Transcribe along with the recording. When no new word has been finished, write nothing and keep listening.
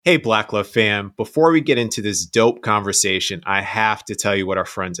Hey, Black Love fam. Before we get into this dope conversation, I have to tell you what our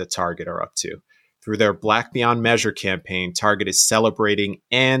friends at Target are up to. Through their Black Beyond Measure campaign, Target is celebrating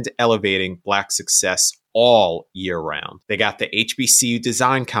and elevating Black success all year round. They got the HBCU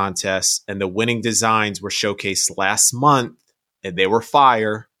design contest, and the winning designs were showcased last month, and they were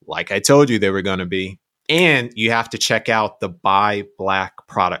fire, like I told you they were going to be. And you have to check out the Buy Black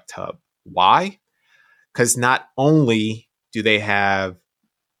Product Hub. Why? Because not only do they have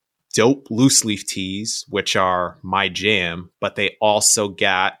dope loose leaf tees, which are my jam, but they also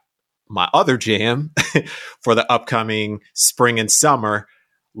got my other jam for the upcoming spring and summer,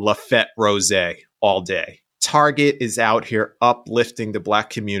 Lafette Rosé all day. Target is out here uplifting the Black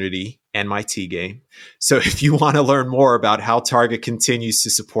community and my tea game. So if you want to learn more about how Target continues to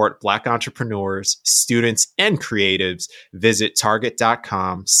support Black entrepreneurs, students, and creatives, visit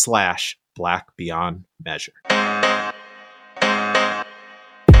target.com/Black Beyond Measure.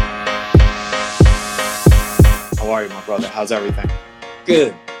 How are you, my brother? How's everything?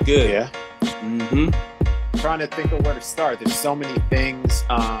 Good. Yeah. Mm-hmm. Trying to think of where to start. There's so many things.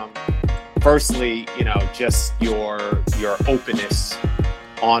 Firstly, just your openness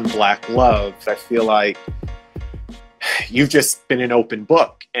on Black love. I feel like you've just been an open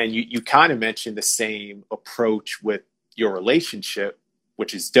book, and you kind of mentioned the same approach with your relationship,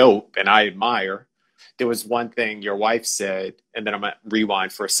 which is dope, and I admire. There was one thing your wife said, and then I'm going to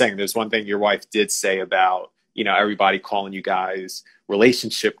rewind for a second. There's one thing your wife did say about everybody calling you guys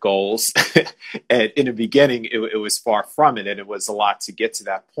relationship goals. And in the beginning, it was far from it. And it was a lot to get to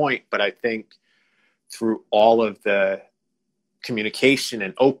that point. But I think through all of the communication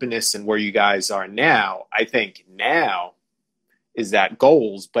and openness and where you guys are now, I think now is that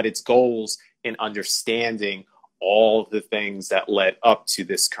goals, but it's goals in understanding all the things that led up to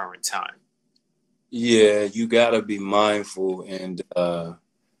this current time. Yeah, you got to be mindful and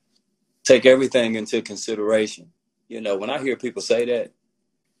take everything into consideration. When I hear people say that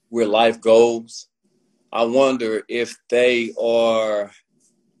we're life goals, I wonder if they are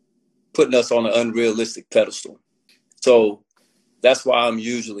putting us on an unrealistic pedestal. So that's why I'm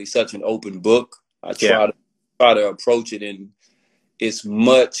usually such an open book. I try to approach it in as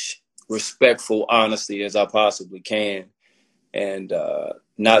much respectful honesty as I possibly can, and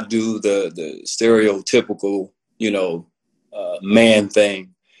not do the stereotypical, man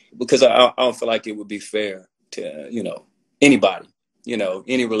thing, because I don't feel like it would be fair to, anybody,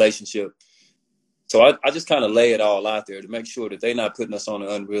 any relationship. So I just kind of lay it all out there to make sure that they're not putting us on an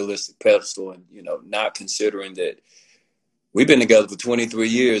unrealistic pedestal and, not considering that we've been together for 23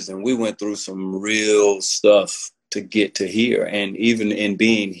 years and we went through some real stuff to get to here. And even in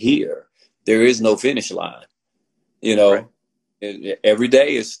being here, there is no finish line, Right. Every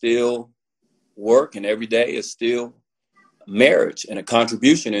day is still work, and every day is still marriage and a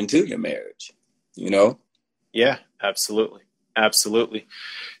contribution into your marriage, Yeah, absolutely. Absolutely.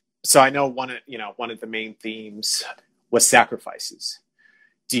 So I know one of the main themes was sacrifices.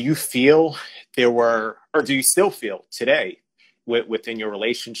 Do you feel there were, or do you still feel today within your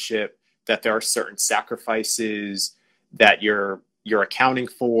relationship that there are certain sacrifices that you're accounting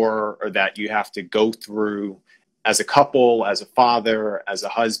for, or that you have to go through as a couple, as a father, as a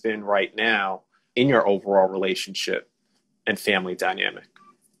husband right now in your overall relationship and family dynamic?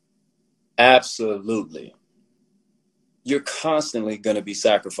 Absolutely. You're constantly going to be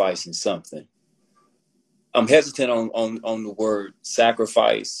sacrificing something. I'm hesitant on the word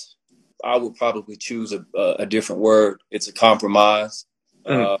sacrifice. I would probably choose a different word. It's a compromise.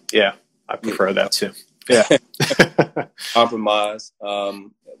 Yeah, I prefer that too. Yeah. Compromise,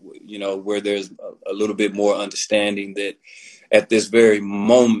 where there's a little bit more understanding that at this very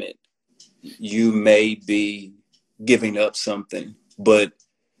moment, you may be giving up something, but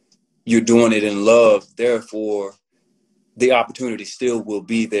you're doing it in love. Therefore, the opportunity still will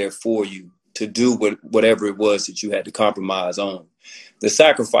be there for you to do whatever it was that you had to compromise on. The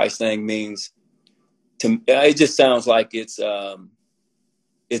sacrifice thing means, it just sounds like it's done.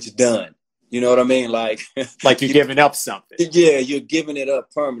 You know what I mean? Like you're giving up something. Yeah, you're giving it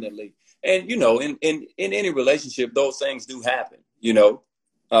up permanently. And, in any relationship, those things do happen.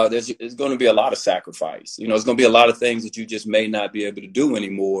 There's going to be a lot of sacrifice. There's going to be a lot of things that you just may not be able to do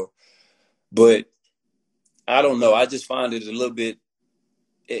anymore. But I don't know. I just find it a little bit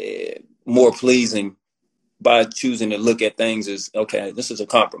more pleasing by choosing to look at things as, okay, this is a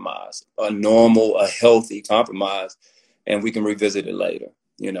compromise, a normal, a healthy compromise, and we can revisit it later,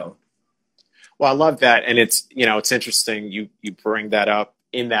 Well, I love that. And it's interesting you bring that up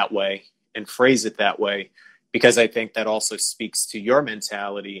in that way and phrase it that way, because I think that also speaks to your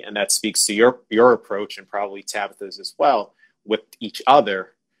mentality, and that speaks to your approach, and probably Tabitha's as well, with each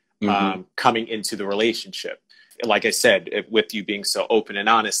other, coming into the relationship. Like I said, with you being so open and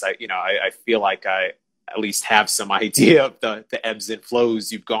honest, I feel like I at least have some idea of the ebbs and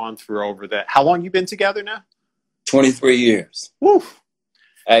flows you've gone through over that. How long you been together now? 23 years. Woo.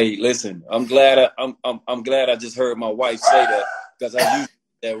 Hey, listen, I'm glad I just heard my wife say that, because I used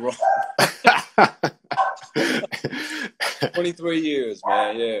that wrong. 23 years,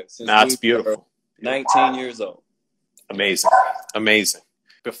 man. Yeah. Since That's beautiful. 19 years old. Amazing.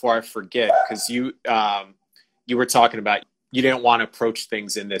 Before I forget, because you were talking about you didn't want to approach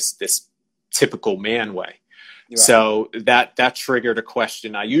things in this typical man way. Right. So that triggered a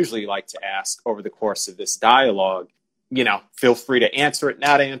question I usually like to ask over the course of this dialogue. Feel free to answer it,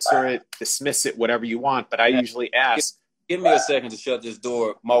 not answer it, dismiss it, whatever you want. But I usually ask. Give me a second to shut this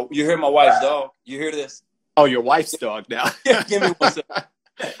door. You hear my wife's dog? You hear this? Oh, your wife's dog now. Give me 1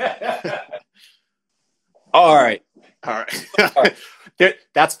 second. All right.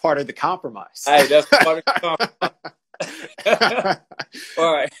 That's part of the compromise. Hey, that's part of the compromise.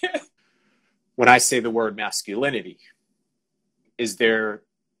 All right. When I say the word masculinity, is there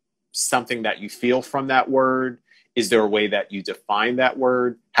something that you feel from that word? Is there a way that you define that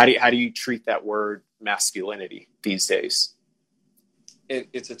word? How do you treat that word masculinity these days?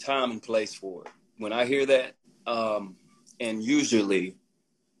 It's a time and place for it. When I hear that, and usually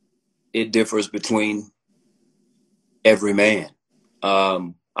it differs between every man.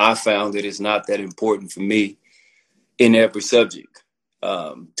 I found that it's not that important for me in every subject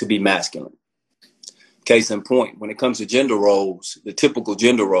to be masculine. Case in point, when it comes to gender roles, the typical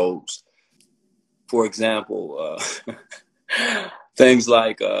gender roles, for example, things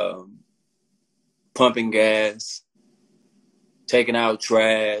like pumping gas, taking out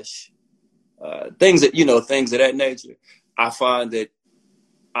trash, things of that nature. I find that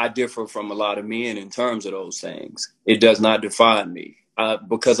I differ from a lot of men in terms of those things. It does not define me.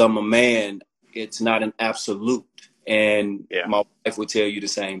 Because I'm a man, it's not an absolute. And my wife would tell you the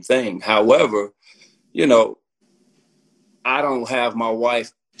same thing. However, I don't have my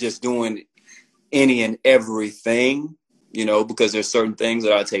wife just doing any and everything, because there's certain things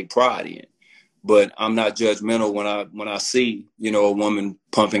that I take pride in. But I'm not judgmental when I see, a woman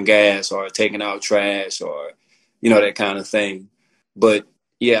pumping gas or taking out trash or, that kind of thing. But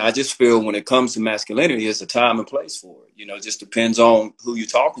yeah, I just feel when it comes to masculinity, it's a time and place for it. It just depends on who you're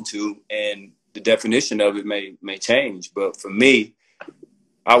talking to, and the definition of it may change. But for me,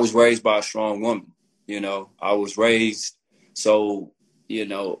 I was raised by a strong woman. I was raised so,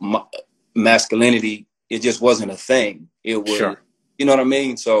 masculinity, it just wasn't a thing. It was, sure. You know what I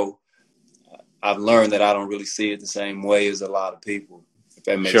mean? So I've learned that I don't really see it the same way as a lot of people, if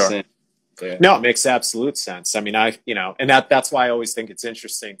that makes sense. Yeah. No, it makes absolute sense. I mean, and that's why I always think it's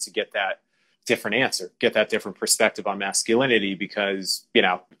interesting to get that different answer, get that different perspective on masculinity, because,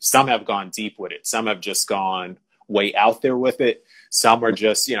 some have gone deep with it. Some have just gone way out there with it. Some are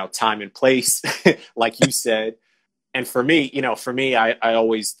just, time and place, like you said. And for me, I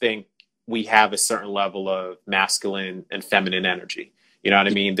always think we have a certain level of masculine and feminine energy. You know what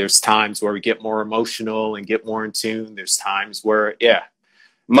I mean? There's times where we get more emotional and get more in tune. There's times where,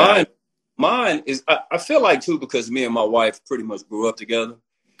 Mine is, I feel like too, because me and my wife pretty much grew up together.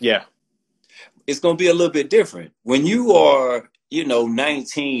 Yeah. It's going to be a little bit different. When you are,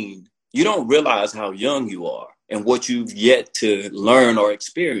 19, you don't realize how young you are and what you've yet to learn or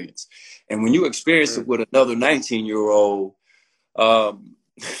experience. And when you experience it with another 19-year-old,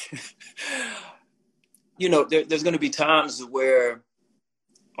 there's going to be times where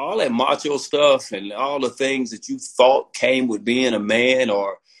all that macho stuff and all the things that you thought came with being a man,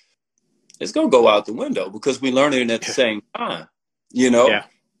 or it's going to go out the window, because we learn it at the same time, Yeah.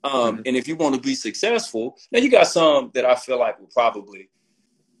 And if you want to be successful, now you got some that I feel like will probably,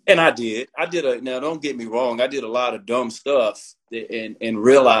 and now don't get me wrong, I did a lot of dumb stuff and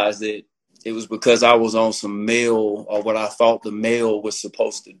realized that it was because I was on some male, or what I thought the male was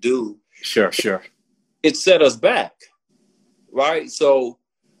supposed to do. Sure. It set us back, right? So,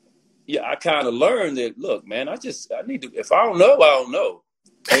 yeah, I kind of learned that, look, man, I need to, if I don't know, I don't know.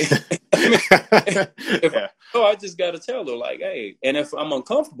 I just got to tell her, like, hey, and if I'm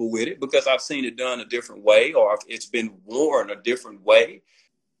uncomfortable with it because I've seen it done a different way, or if it's been worn a different way,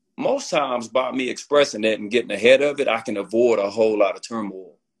 most times by me expressing that and getting ahead of it, I can avoid a whole lot of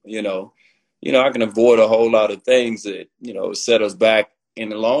turmoil. I can avoid a whole lot of things that, set us back in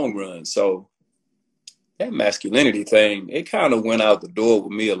the long run. So that masculinity thing, it kind of went out the door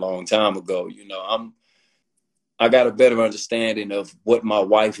with me a long time ago. I got a better understanding of what my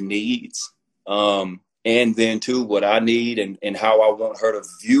wife needs. And then too, what I need and how I want her to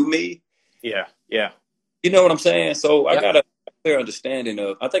view me. Yeah. You know what I'm saying? So I clear understanding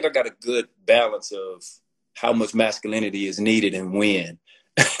of, I think I got a good balance of how much masculinity is needed and when.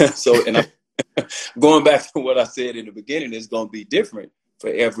 So, and I'm going back to what I said in the beginning, it's going to be different for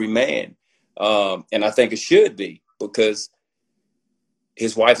every man. And I think it should be, because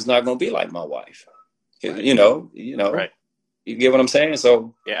his wife is not going to be like my wife. Right. Right. You get what I'm saying?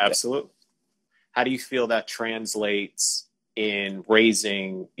 So yeah, absolutely. How do you feel that translates in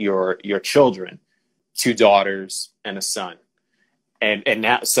raising your children, 2 daughters and a son? And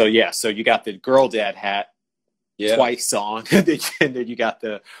now, so you got the girl dad hat twice on, and then you got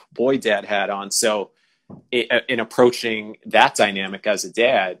the boy dad hat on. So in approaching that dynamic as a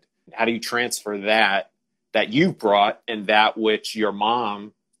dad, how do you transfer that you brought and that which your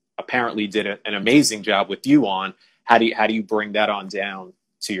mom apparently did an amazing job with you on? How do you bring that on down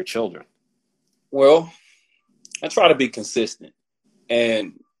to your children? Well, I try to be consistent,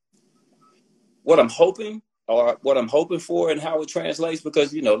 and what I'm hoping for and how it translates,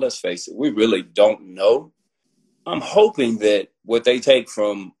 because, let's face it, we really don't know. I'm hoping that what they take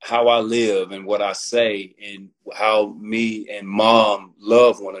from how I live and what I say and how me and mom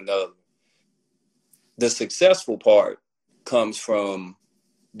love one another, the successful part comes from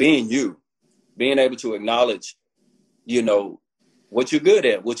being you, being able to acknowledge, what you're good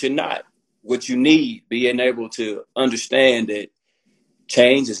at, what you're not, what you need, being able to understand that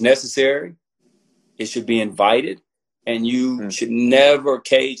change is necessary. It should be invited, and you should never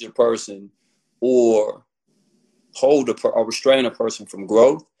cage a person or hold or restrain a person from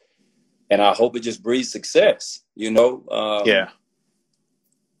growth. And I hope it just breeds success, You know what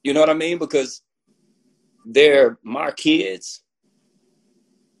I mean? Because they're my kids,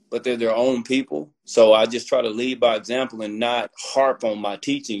 but they're their own people. So I just try to lead by example and not harp on my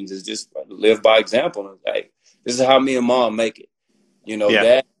teachings. It's just live by example. Hey, this is how me and mom make it.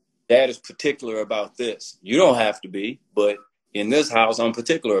 Dad is particular about this. You don't have to be, but in this house, I'm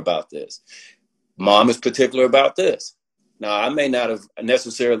particular about this. Mom is particular about this. Now, I may not have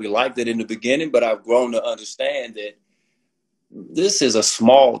necessarily liked it in the beginning, but I've grown to understand that this is a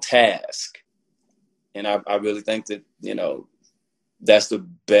small task. And I really think that, that's the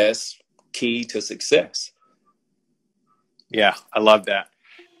best key to success. Yeah, I love that.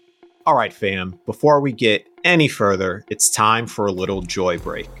 All right, fam. Before we get any further, it's time for a little joy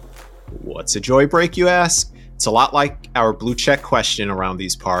break. What's a joy break, you ask? It's a lot like our blue check question around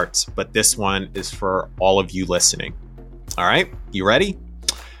these parts, but this one is for all of you listening. All right, you ready?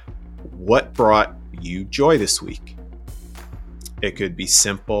 What brought you joy this week? It could be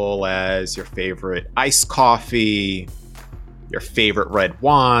simple as your favorite iced coffee, your favorite red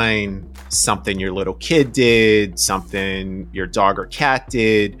wine, something your little kid did, something your dog or cat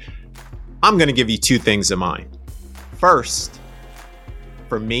did. I'm going to give you 2 things in mind. First,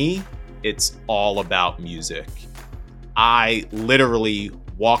 for me, it's all about music. I literally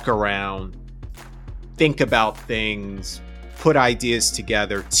walk around, think about things, put ideas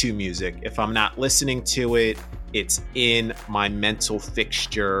together to music. If I'm not listening to it, it's in my mental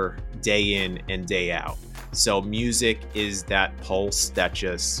fixture day in and day out. So music is that pulse that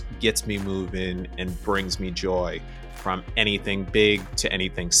just gets me moving and brings me joy, from anything big to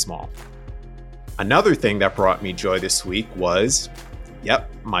anything small. Another thing that brought me joy this week was,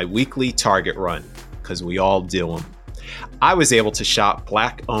 my weekly Target run, because we all do them. I was able to shop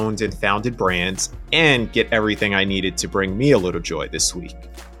Black-owned and founded brands and get everything I needed to bring me a little joy this week,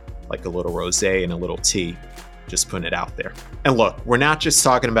 like a little rosé and a little tea. Just putting it out there. And look, we're not just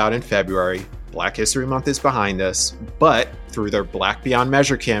talking about in February. Black History Month is behind us, but through their Black Beyond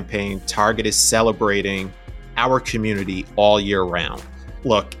Measure campaign, Target is celebrating our community all year round.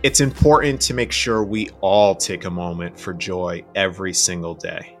 Look, it's important to make sure we all take a moment for joy every single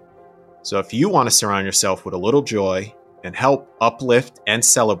day. So if you want to surround yourself with a little joy and help uplift and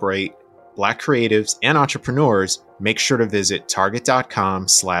celebrate Black creatives and entrepreneurs, make sure to visit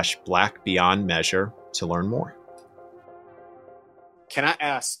target.com/Black Beyond Measure to learn more. Can I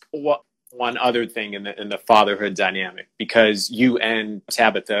ask one other thing in the fatherhood dynamic? Because you and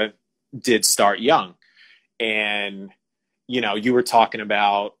Tabitha did start young, and you were talking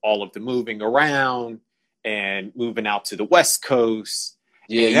about all of the moving around and moving out to the West Coast.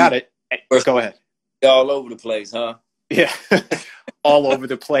 Yeah, go ahead. All over the place, huh? Yeah, all over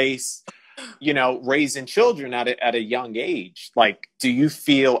the place. Raising children at a young age. Like, do you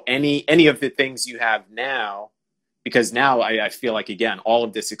feel any of the things you have now? Because now I feel like, again, all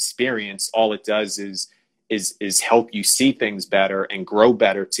of this experience, all it does is help you see things better and grow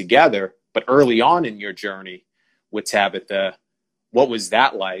better together. But early on in your journey with Tabitha, what was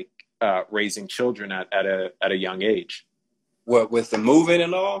that like, raising children at a young age? What, with the moving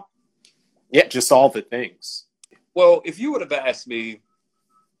and all? Yeah, just all the things. Well, if you would have asked me,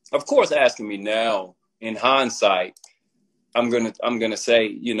 of course, asking me now in hindsight, I'm gonna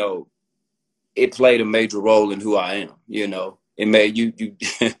say, it played a major role in who I am. It made you.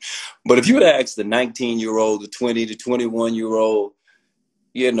 But if you would have asked the 19-year-old, the 20 to 21-year-old,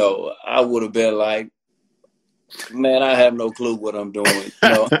 I would have been like, man, I have no clue what I'm doing.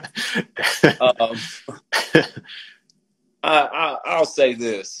 um, I'll say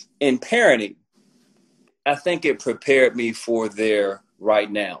this: in parenting, I think it prepared me for their right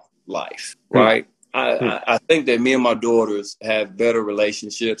now life. Right. I think that me and my daughters have better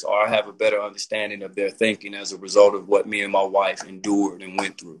relationships, or I have a better understanding of their thinking as a result of what me and my wife endured and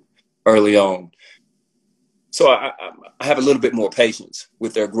went through early on. So I have a little bit more patience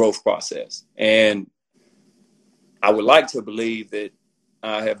with their growth process. And I would like to believe that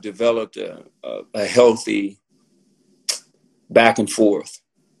I have developed a healthy back and forth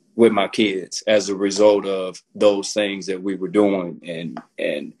with my kids as a result of those things that we were doing,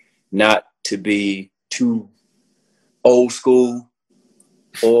 and not to be too old school,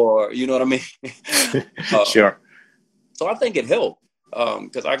 or you know what I mean? Sure. So I think it helped,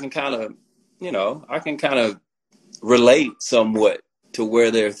 because I can kind of relate somewhat to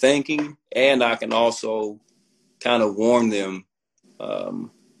where they're thinking, and I can also kind of warn them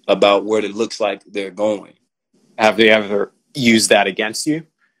about where it looks like they're going. Have they ever used that against you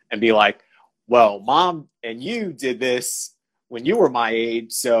and be like, well, mom and you did this when you were my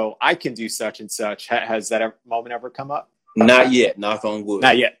age, so I can do such and such? Has that moment ever come up? Not yet. Knock on wood.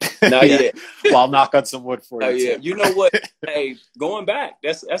 Not yet. Not yet. Well, I'll knock on some wood for you. Yeah. You know what? Hey, going back,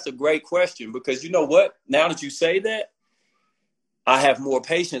 that's a great question, because you know what? Now that you say that, I have more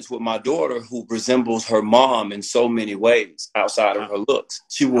patience with my daughter, who resembles her mom in so many ways outside of her looks.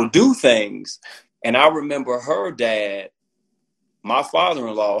 She will do things. And I remember her dad, my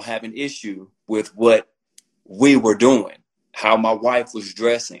father-in-law, having issue with what we were doing, how my wife was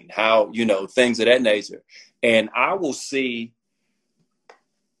dressing, how, things of that nature. And I will see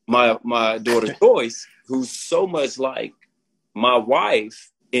my daughter Joyce, who's so much like my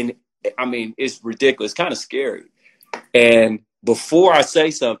wife, it's ridiculous, kind of scary. And before I say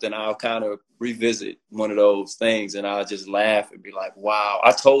something, I'll kind of revisit one of those things, and I'll just laugh and be like, wow.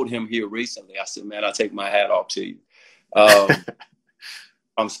 I told him here recently, I said, man, I take my hat off to you.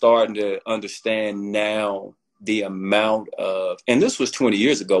 I'm starting to understand now the amount of, and this was 20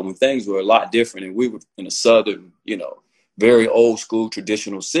 years ago when things were a lot different, and we were in a southern, very old school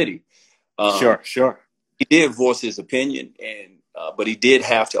traditional city. Sure. He did voice his opinion, but he did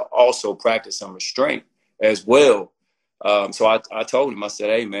have to also practice some restraint as well. So I told him, I said,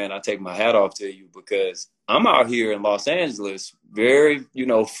 hey, man, I take my hat off to you, because I'm out here in Los Angeles, very,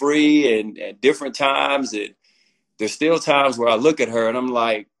 free and at different times. And there's still times where I look at her and I'm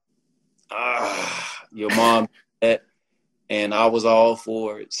like, your mom did that, and I was all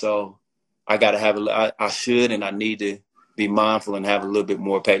for it. So I got to I should, and I need to be mindful and have a little bit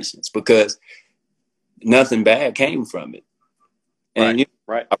more patience, because nothing bad came from it. And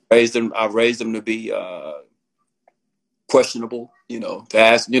right. I raised them to be questionable, to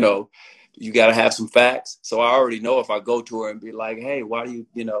ask, you got to have some facts. So I already know if I go to her and be like, hey, why do you,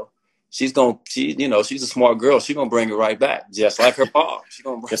 she's a smart girl. She's going to bring it right back. Just like her mom. She's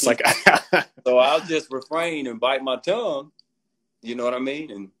going to bring it back. So I'll just refrain and bite my tongue. You know what I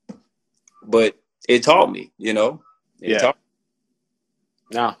mean? But it taught me, Taught me.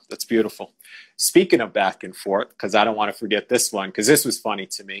 No, that's beautiful. Speaking of back and forth, because I don't want to forget this one, because this was funny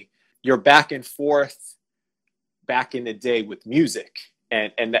to me. You're back and forth back in the day with music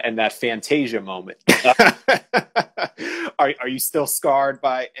and that Fantasia moment. Are you still scarred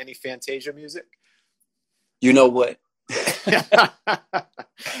by any Fantasia music? You know what?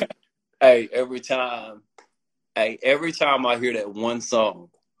 Hey, every time I hear that one song,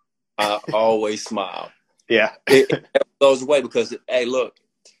 I always smile. Yeah. It goes away, because, hey, look,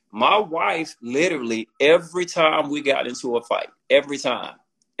 my wife, literally every time we got into a fight, every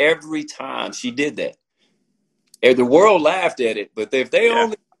time she did that. And the world laughed at it, but if they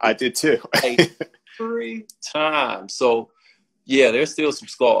only... I did too. Every time. So, yeah, there's still some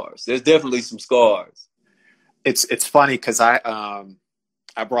scars. There's definitely some scars. It's funny, because I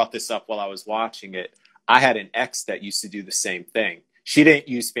brought this up while I was watching it. I had an ex that used to do the same thing. She didn't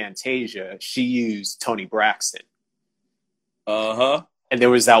use Fantasia. She used Toni Braxton. Uh-huh. And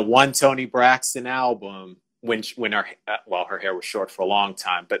there was that one Toni Braxton album when her hair was short for a long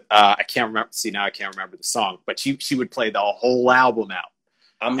time, but I can't remember. See, now I can't remember the song, but she would play the whole album out.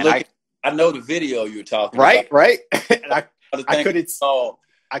 I know the video you're talking about. Right. And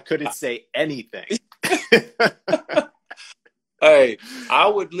I couldn't say anything. Hey, I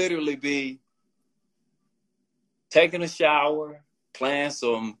would literally be taking a shower, playing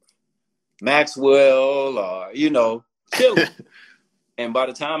some Maxwell or, chilling. And by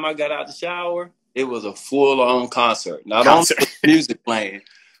the time I got out the shower, it was a full-on concert. Not only was music playing,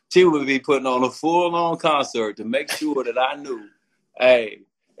 she would be putting on a full-on concert to make sure that I knew, hey,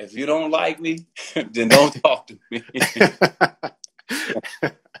 if you don't like me, then don't talk to me.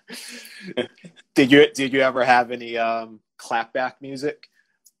 Did you ever have any clapback music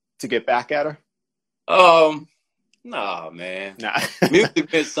to get back at her? Nah, man. Nah.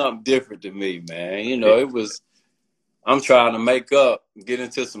 Music meant something different to me, man. It was, I'm trying to make up, get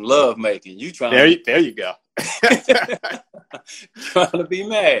into some love making. You trying there you go. Trying to be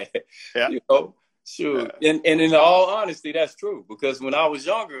mad. Yeah. Sure. And in all honesty, that's true. Because when I was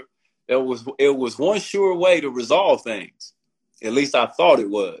younger, it was one sure way to resolve things. At least I thought it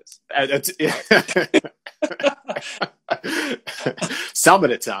was. Some of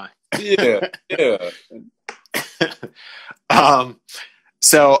the time. Yeah.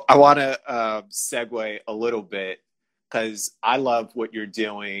 So I want to segue a little bit because I love what you're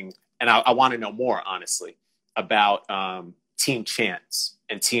doing, and I want to know more, honestly, about Team Chance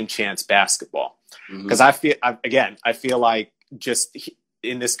and Team Chance basketball. Because I feel like just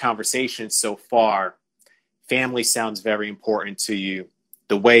in this conversation so far, family sounds very important to you.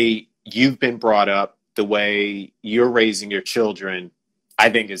 The way you've been brought up, the way you're raising your children, I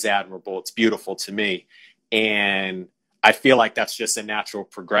think is admirable. It's beautiful to me. And I feel like that's just a natural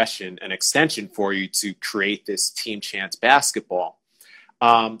progression, an extension for you to create this Team Chance basketball.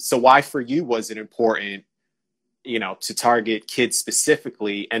 So why for you was it important, to target kids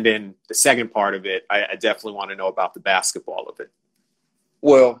specifically? And then the second part of it, I definitely want to know about the basketball of it.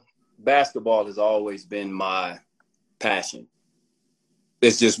 Well, basketball has always been my passion.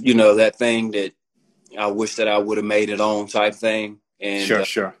 It's just, that thing that I wish that I would have made it on type thing. And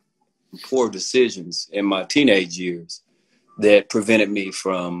sure. Poor decisions in my teenage years that prevented me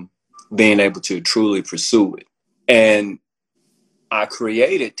from being able to truly pursue it. And I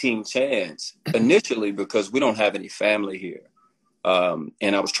created Team Chance initially because we don't have any family here.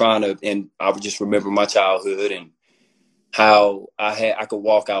 And I was and I would just remember my childhood and how I could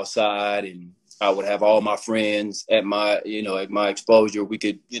walk outside and I would have all my friends at my exposure. We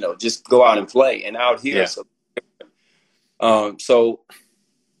could, just go out and play. And out here, so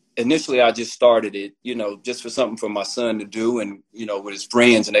initially I just started it, just for something for my son to do and, with his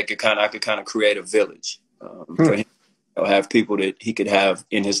friends, and I could kind of create a village for him. Have people that he could have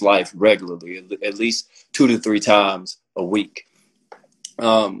in his life regularly, at least 2 to 3 times a week.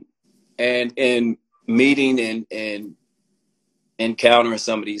 And meeting and encountering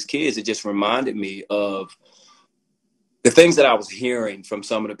some of these kids, it just reminded me of the things that I was hearing from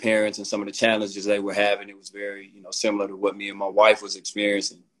some of the parents and some of the challenges they were having. It was very, similar to what me and my wife was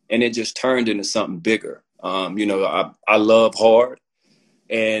experiencing. And it just turned into something bigger. I love hard,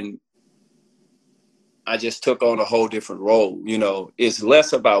 and I just took on a whole different role. It's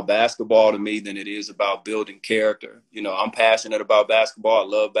less about basketball to me than it is about building character. I'm passionate about basketball. I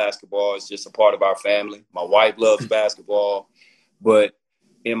love basketball. It's just a part of our family. My wife loves basketball. But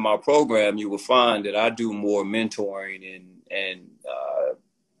in my program, you will find that I do more mentoring and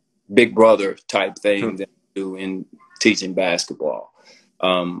big brother type thing than I do in teaching basketball.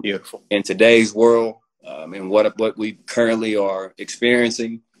 Beautiful. In today's world, and what we currently are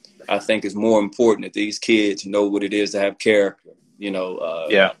experiencing, I think is more important that these kids know what it is to have character,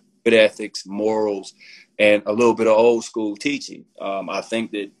 good ethics, morals, and a little bit of old school teaching. I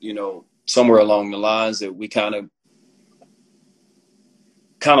think that, somewhere along the lines that we kind of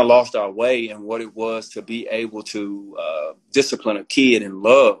lost our way in what it was to be able to discipline a kid in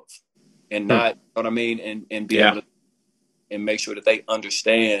love and not, and be able to and make sure that they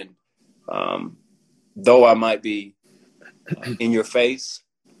understand, though I might be in your face,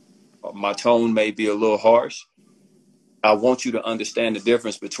 my tone may be a little harsh, I want you to understand the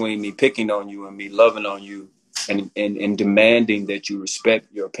difference between me picking on you and me loving on you and demanding that you respect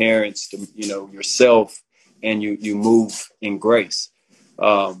your parents, yourself, and you move in grace.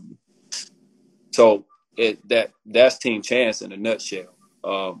 So that's Team Chance in a nutshell.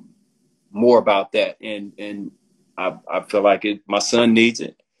 More about that. And I feel like my son needs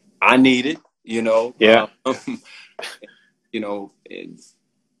it. I need it, and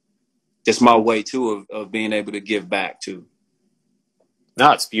it's my way too of being able to give back too.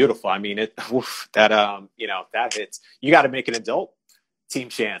 No, it's beautiful. I mean, that hits. You got to make an adult Team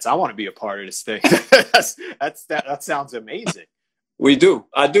Chance. I want to be a part of this thing. that sounds amazing. We do.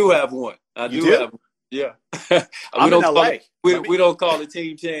 I do have one. Have one. Yeah. I'm in LA. We don't call it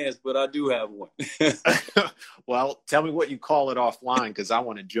Team Chance, but I do have one. Well, tell me what you call it offline because I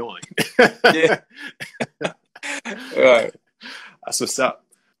want to join. Yeah. Right. That's what's up.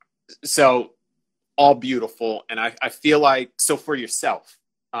 So all beautiful. And I feel like, so for yourself,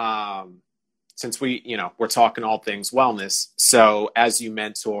 since we're talking all things wellness. So as you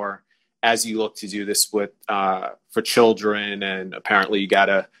mentor, as you look to do this with, for children, and apparently you got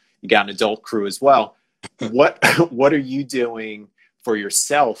an adult crew as well. What are you doing for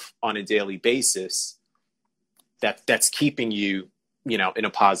yourself on a daily basis that's keeping you, in a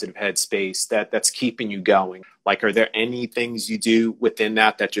positive headspace, that's keeping you going? Like, are there any things you do within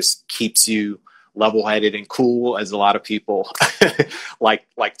that just keeps you level-headed and cool, as a lot of people like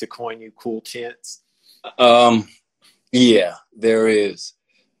to coin you, cool chance? Yeah, there is.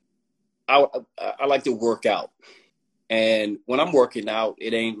 I like to work out, and when I'm working out,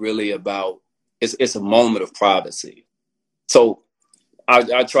 it ain't really about. It's a moment of privacy. So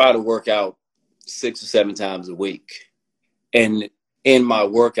I try to work out 6 or 7 times a week, and in my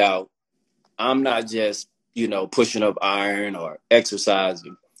workout, I'm not just pushing up iron or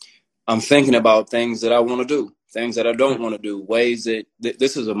exercising. I'm thinking about things that I want to do, things that I don't want to do, ways that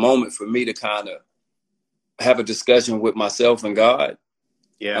this is a moment for me to kind of have a discussion with myself and God.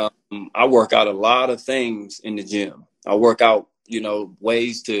 Yeah. I work out a lot of things in the gym. I work out,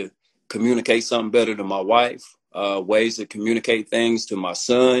 ways to communicate something better to my wife, ways to communicate things to my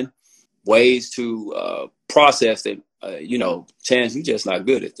son, ways to process that, Chance, you're just not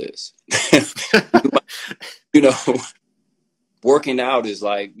good at this. you know, Working out is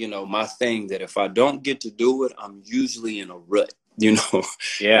like, my thing that if I don't get to do it, I'm usually in a rut, Yeah,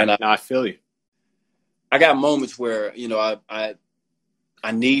 and no, I feel you. I got moments where,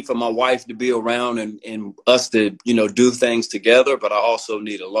 I need for my wife to be around and us to, do things together, but I also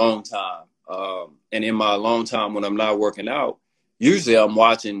need a long time. And in my long time when I'm not working out, usually I'm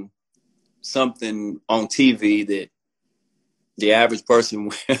watching something on TV that the average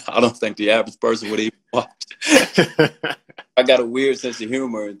person, I don't think the average person would even watch. I got a weird sense of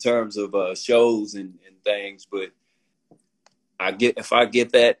humor in terms of shows and things, but if I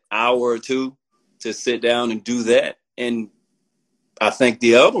get that hour or two to sit down and do that. And I think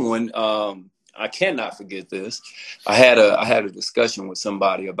the other one, I cannot forget this. I had a discussion with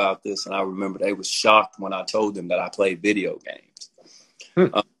somebody about this, and I remember they was shocked when I told them that I played video games.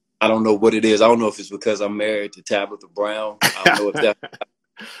 I don't know what it is. I don't know if it's because I'm married to Tabitha Brown. I don't know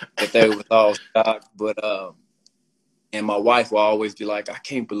if they was all shocked, but and my wife will always be like, "I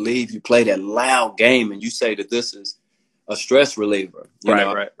can't believe you play that loud game and you say that this is a stress reliever."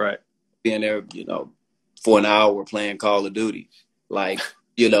 Right. Being there, for an hour playing Call of Duty, like,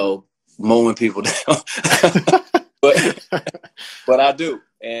 mowing people down. but I do,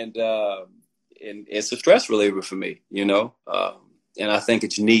 and it's a stress reliever for me, and I think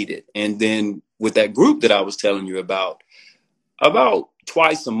it's needed. And then with that group that I was telling you about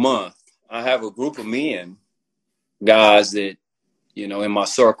twice a month, I have a group of men, guys that, in my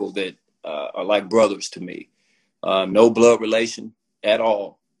circle that are like brothers to me. No blood relation at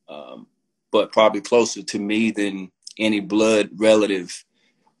all, but probably closer to me than any blood relative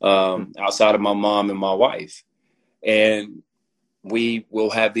outside of my mom and my wife. And we will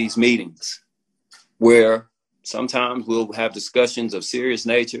have these meetings where sometimes we'll have discussions of serious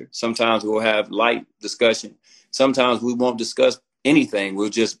nature. Sometimes we'll have light discussion. Sometimes we won't discuss anything. We'll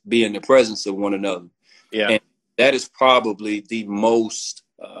just be in the presence of one another. Yeah. And that is probably the most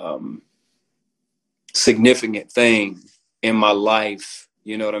significant thing in my life,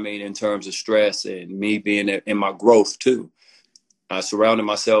 you know what I mean, in terms of stress and me being in my growth too. I surrounded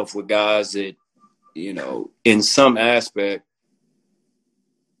myself with guys that, in some aspect,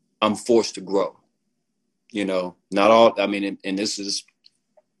 I'm forced to grow. Not all, I mean, and this is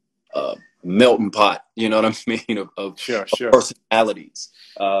a melting pot, you know what I mean, of personalities.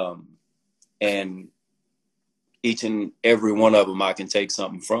 And each and every one of them I can take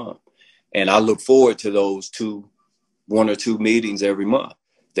something from. And I look forward to those 1 or 2 meetings every month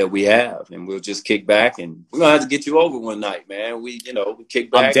that we have. And we'll just kick back, and we're going to have to get you over one night, man. We kick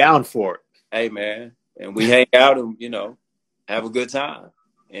back. I'm down for it. Hey, man. And we hang out and, have a good time.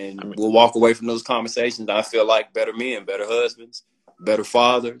 And we'll walk away from those conversations. I feel like better men, better husbands, better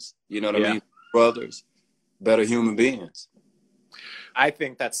fathers, you know what I mean? Brothers, better human beings. I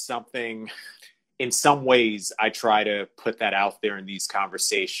think that's something, in some ways, I try to put that out there in these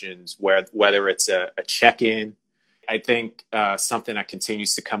conversations, whether it's a check-in. I think something that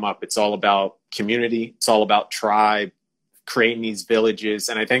continues to come up, it's all about community. It's all about tribe, creating these villages.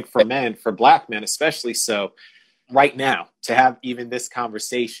 And I think for men, for Black men especially so, right now, to have even this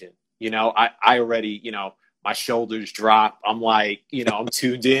conversation, I already, my shoulders drop. I'm like, I'm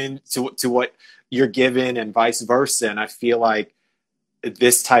tuned in to what you're giving and vice versa. And I feel like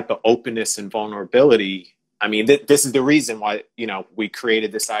this type of openness and vulnerability, I mean, this is the reason why, we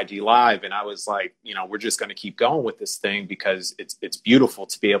created this IG Live. And I was like, we're just going to keep going with this thing because it's beautiful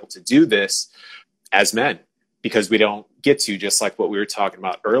to be able to do this as men, because we don't get to, just like what we were talking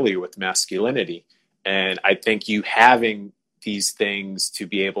about earlier with masculinity. And I think you having these things to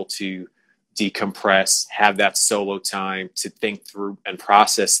be able to decompress, have that solo time to think through and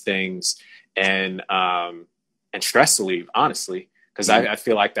process things, and stress relief, honestly, because I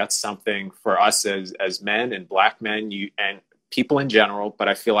feel like that's something for us as men and Black men, and people in general, but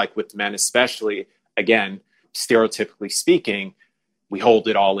I feel like with men especially, again, stereotypically speaking, we hold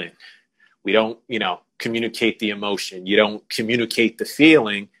it all in. We don't, communicate the emotion. You don't communicate the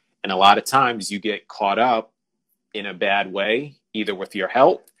feeling. And a lot of times you get caught up in a bad way, either with your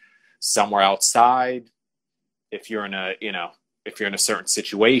health, somewhere outside, if you're in a certain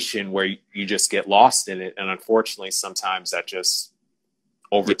situation where you just get lost in it. And unfortunately, sometimes that just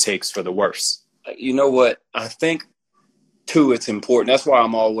overtakes for the worse. You know what? I think, too, it's important. That's why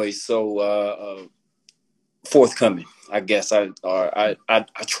I'm always so forthcoming, I guess. I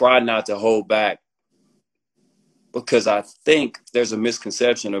try not to hold back, because I think there's a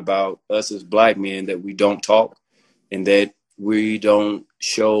misconception about us as Black men that we don't talk and that we don't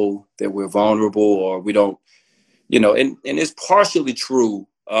show that we're vulnerable, or we don't, and it's partially true,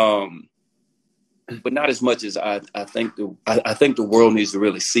 but not as much as I think the world needs to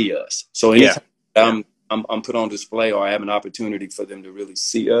really see us. So anytime I'm put on display, or I have an opportunity for them to really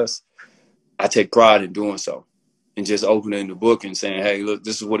see us, I take pride in doing so, and just opening the book and saying, hey, look,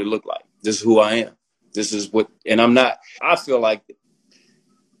 this is what it looked like. This is who I am. This is what, and I feel like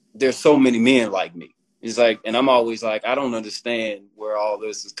there's so many men like me. It's like, and I'm always like, I don't understand where all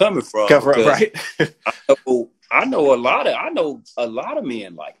this is coming from. Right. I know a lot of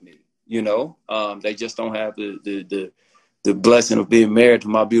men like me, they just don't have the blessing of being married to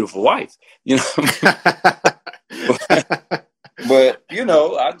my beautiful wife, But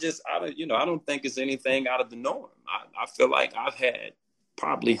I don't think it's anything out of the norm. I feel like I've had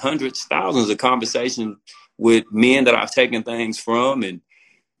probably hundreds, thousands of conversations with men that I've taken things from, and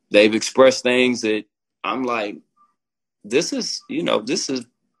they've expressed things that I'm like, this is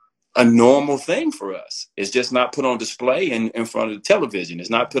a normal thing for us. It's just not put on display in front of the television.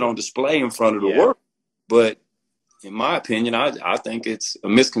 It's not put on display in front of the world. But in my opinion, I think it's a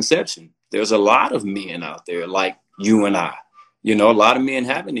misconception. There's a lot of men out there like you and I. A lot of men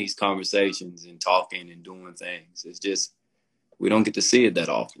having these conversations and talking and doing things. It's just, we don't get to see it that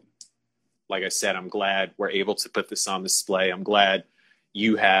often. Like I said, I'm glad we're able to put this on display. I'm glad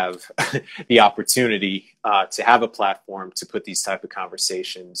you have the opportunity to have a platform to put these type of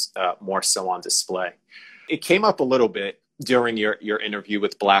conversations more so on display. It came up a little bit during your interview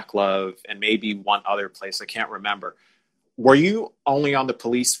with Black Love, and maybe one other place, I can't remember. Were you only on the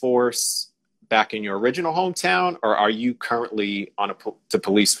police force back in your original hometown, or are you currently on the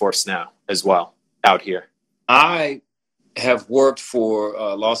police force now as well out here? I have worked for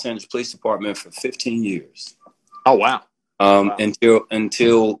Los Angeles Police Department for 15 years. Oh, wow. Wow.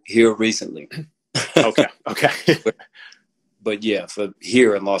 Until here recently. Okay. But yeah, for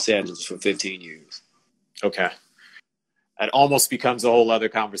here in Los Angeles for 15 years. Okay. It almost becomes a whole other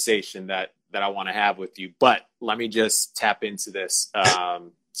conversation that I want to have with you. But let me just tap into this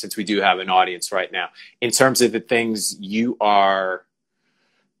since we do have an audience right now. In terms of the things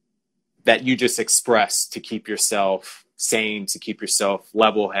that you just expressed to keep yourself sane, to keep yourself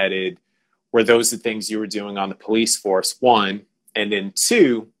level-headed, were those the things you were doing on the police force, one? And then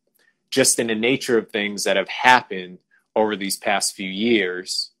two, just in the nature of things that have happened over these past few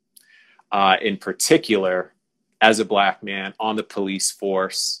years, in particular, as a Black man on the police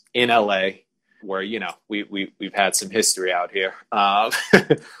force in LA, where, we've had some history out here.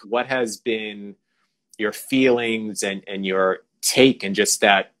 What has been your feelings and your take and just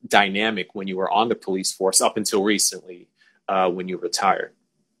that dynamic when you were on the police force up until recently, when you retired?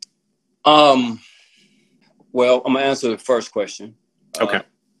 Well, I'm gonna answer the first question. Okay.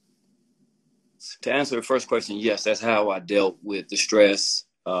 To answer the first question, yes, that's how I dealt with the stress.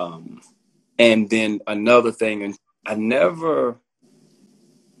 And then another thing, and I never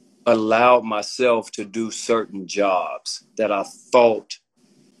allowed myself to do certain jobs that I thought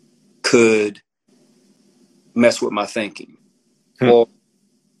could mess with my thinking, or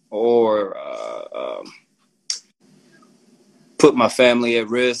put my family at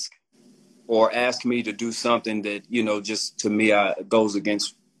risk, or ask me to do something that, just to me, goes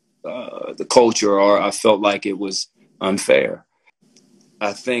against the culture, or I felt like it was unfair.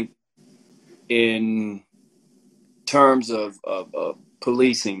 I think in terms of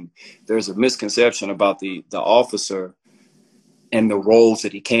policing, there's a misconception about the officer and the roles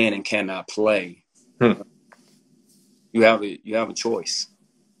that he can and cannot play. you have a choice.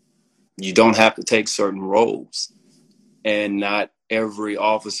 You don't have to take certain roles, and not every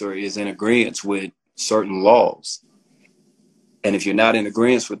officer is in agreement with certain laws. And if you're not in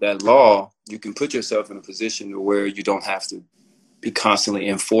agreement with that law, you can put yourself in a position where you don't have to be constantly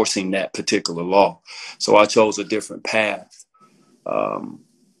enforcing that particular law. So I chose a different path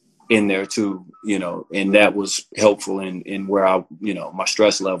in there too, and that was helpful in where I, my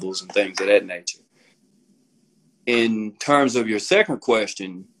stress levels and things of that nature. In terms of your second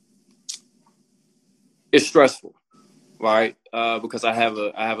question, it's stressful, right? Because I have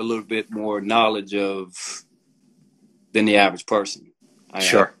a little bit more knowledge of than the average person.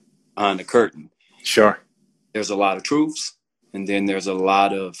 Sure. Behind the curtain. Sure. There's a lot of truths, and then there's a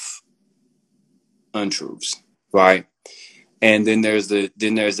lot of untruths, right? And then there's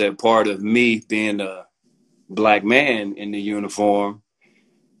that part of me being a Black man in the uniform,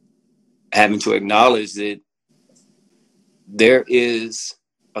 having to acknowledge that there is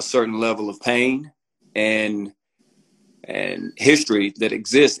a certain level of pain and history that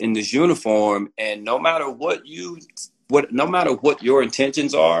exists in this uniform, and no matter what your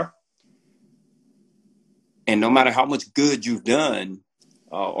intentions are, and no matter how much good you've done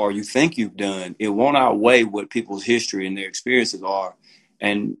or you think you've done, it won't outweigh what people's history and their experiences are.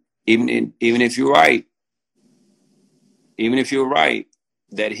 And even if you're right,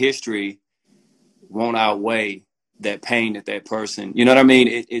 that history won't outweigh that pain that person. You know what I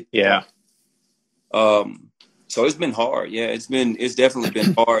mean? Yeah. So it's been hard. Yeah, it's definitely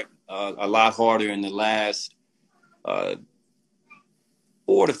been hard. A lot harder in the last 4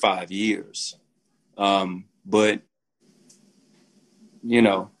 to 5 years. But you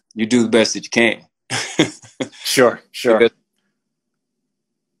do the best that you can. Sure.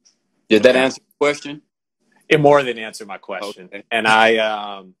 Did that answer the question? It more than answered my question. Okay. And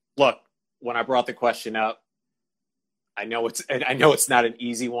I look, when I brought the question up, I know it's not an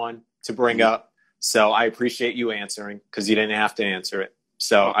easy one to bring up. So I appreciate you answering, because you didn't have to answer it.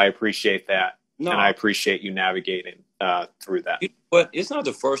 So I appreciate that. No. And I appreciate you navigating through that. But it's not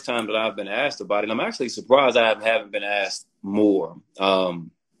the first time that I've been asked about it. I'm actually surprised I haven't been asked more. But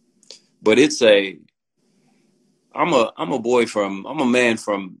I'm a man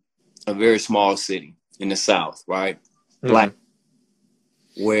from a very small city in the South, right? Mm-hmm. Black,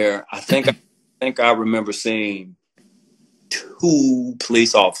 where I think I remember seeing 2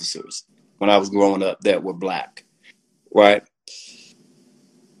 police officers when I was growing up that were Black, right?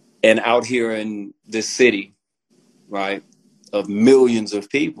 And out here in this city, right, of millions of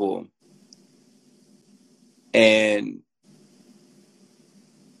people, and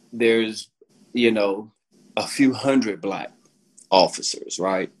there's, a few hundred Black officers,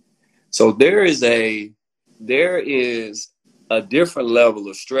 right? So there is a different level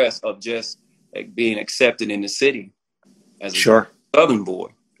of stress of just like being accepted in the city as a Southern boy,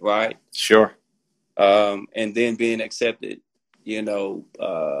 right? Sure. And then being accepted, in the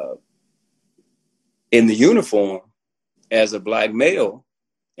uniform as a Black male,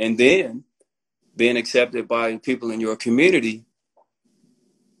 and then being accepted by people in your community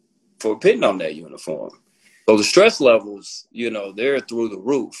for putting on that uniform. So the stress levels, they're through the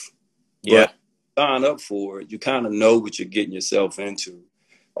roof. Yeah. But sign up for it, you kind of know what you're getting yourself into,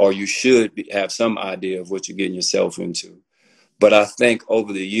 or you should have some idea of what you're getting yourself into. But I think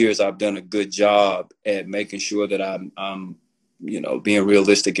over the years, I've done a good job at making sure that I'm being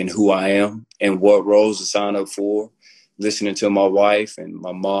realistic in who I am and what roles to sign up for, listening to my wife and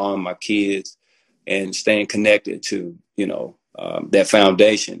my mom, my kids, and staying connected to, that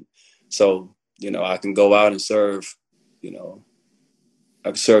foundation. So, I can go out and serve, I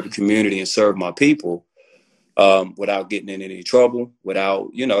can serve the community and serve my people without getting in any trouble,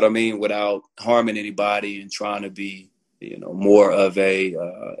 without, without harming anybody, and trying to be, more of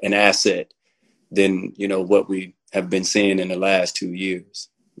an asset than, what we have been seeing in the last 2 years,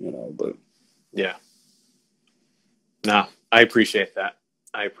 but. Yeah. No, I appreciate that.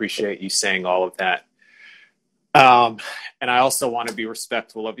 I appreciate you saying all of that. And I also want to be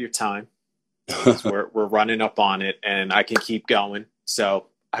respectful of your time. We're running up on it, and I can keep going. So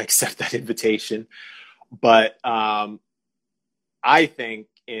I accept that invitation. But I think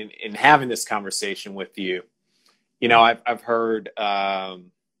in having this conversation with you, I've heard The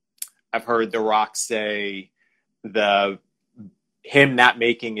Rock say him not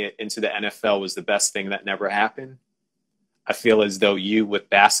making it into the NFL was the best thing that never happened. I feel as though you with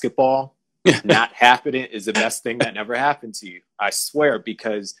basketball not happening is the best thing that never happened to you. I swear,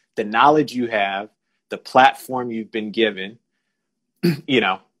 because the knowledge you have, the platform you've been given,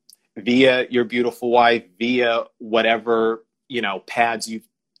 via your beautiful wife, via whatever, paths you've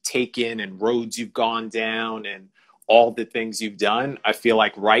taken and roads you've gone down and all the things you've done. I feel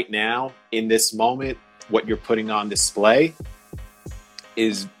like right now in this moment, what you're putting on display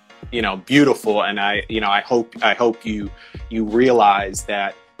is, beautiful. And I hope you realize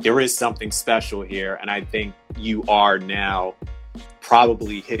that there is something special here. And I think you are now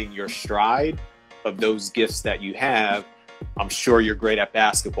probably hitting your stride of those gifts that you have. I'm sure you're great at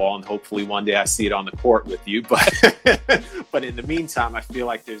basketball, and hopefully one day I see it on the court with you. But in the meantime, I feel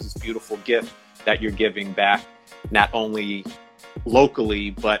like there's this beautiful gift that you're giving back, not only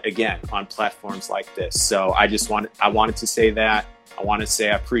locally, but again, on platforms like this. So I wanted to say that. I want to say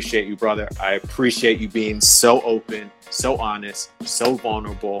I appreciate you, brother. I appreciate you being so open, so honest, so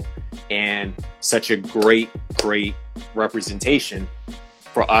vulnerable, and such a great representation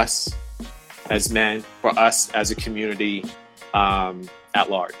for us as men, for us as a community at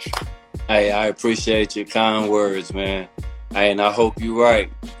large. Hey, I appreciate your kind words, man. Hey, and I hope you're right.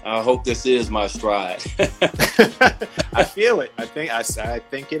 I hope this is my stride. I feel it. I think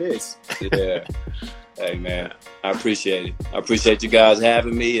it is. Yeah. Hey, man, I appreciate it. I appreciate you guys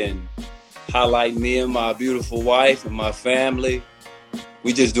having me and highlighting me and my beautiful wife and my family.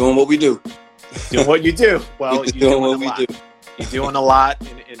 We just doing what we do. Doing what you do. Well, you're doing what we do. You're doing a lot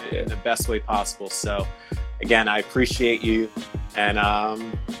in the best way possible. So, again, I appreciate you. And,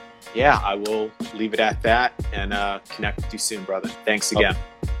 I will leave it at that and connect with you soon, brother. Thanks again.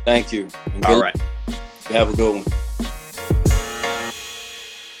 Thank you. All right. Have a good one.